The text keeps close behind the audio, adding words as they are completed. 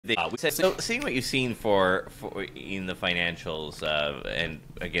So, seeing what you've seen for in the financials, and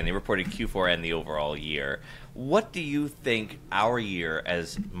again, they reported Q4 and the overall year. What do you think our year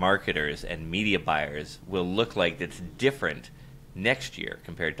as marketers and media buyers will look like that's different next year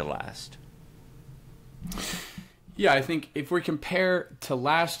compared to last? Yeah, I think if we compare to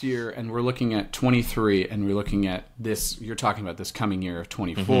last year and we're looking at 23 and we're looking at this, you're talking about this coming year of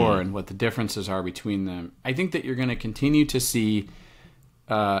 24 and what the differences are between them. I think that you're going to continue to see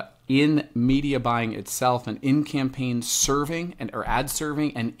in media buying itself and in-campaign serving or ad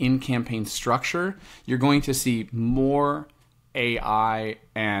serving and in-campaign structure, you're going to see more AI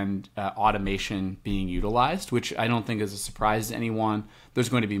and automation being utilized, which I don't think is a surprise to anyone. There's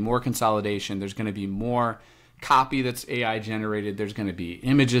going to be more consolidation. There's going to be more copy that's AI generated. There's going to be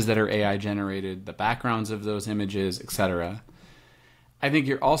images that are AI generated, the backgrounds of those images, etc. I think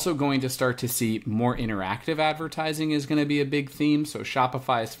you're also going to start to see more interactive advertising is going to be a big theme. So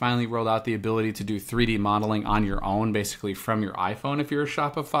Shopify has finally rolled out the ability to do 3D modeling on your own, basically from your iPhone if you're a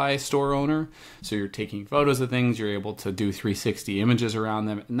Shopify store owner. So you're taking photos of things, you're able to do 360 images around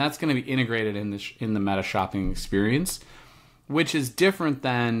them, and that's going to be integrated in the Meta shopping experience, which is different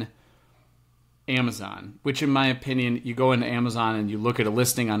than Amazon, which in my opinion, you go into Amazon and you look at a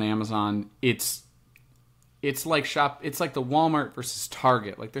listing on Amazon, it's like the Walmart versus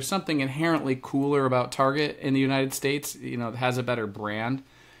Target. Like there's something inherently cooler about Target in the United States, it has a better brand.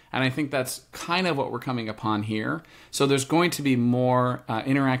 And I think that's kind of what we're coming upon here. So there's going to be more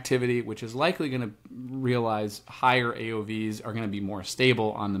interactivity, which is likely going to realize higher AOVs are going to be more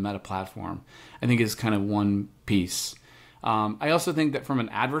stable on the Meta platform. I think is kind of one piece. I also think that from an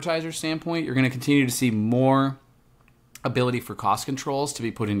advertiser standpoint, you're going to continue to see more ability for cost controls to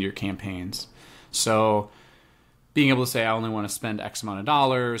be put into your campaigns. So being able to say, I only want to spend X amount of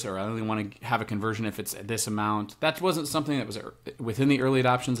dollars, or I only want to have a conversion if it's this amount. That wasn't something that was within the early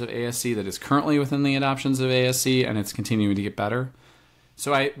adoptions of ASC that is currently within the adoptions of ASC, and it's continuing to get better.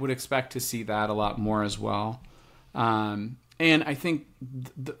 So I would expect to see that a lot more as well. And I think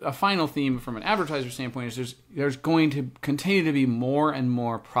a final theme from an advertiser standpoint is there's going to continue to be more and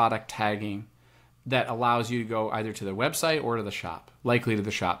more product tagging that allows you to go either to the website or to the shop, likely to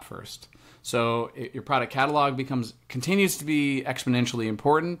the shop first. So your product catalog continues to be exponentially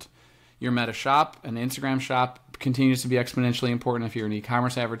important. Your Meta shop and Instagram shop continues to be exponentially important if you're an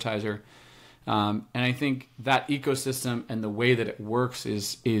e-commerce advertiser. And I think that ecosystem and the way that it works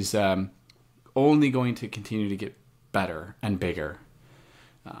is only going to continue to get better and bigger.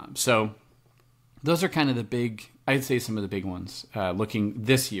 So those are kind of I'd say some of the big ones looking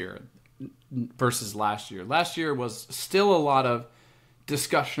this year versus last year. Last year was still a lot of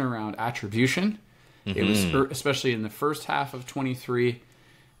discussion around attribution. It was especially in the first half of 23,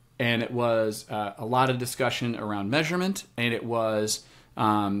 and it was a lot of discussion around measurement, and it was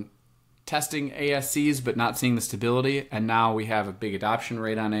testing ASCs but not seeing the stability. And now we have a big adoption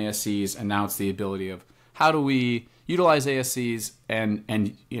rate on ASCs, and now it's the ability of how do we utilize ASCs and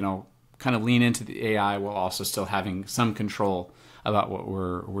kind of lean into the AI while also still having some control about what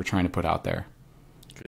we're trying to put out there.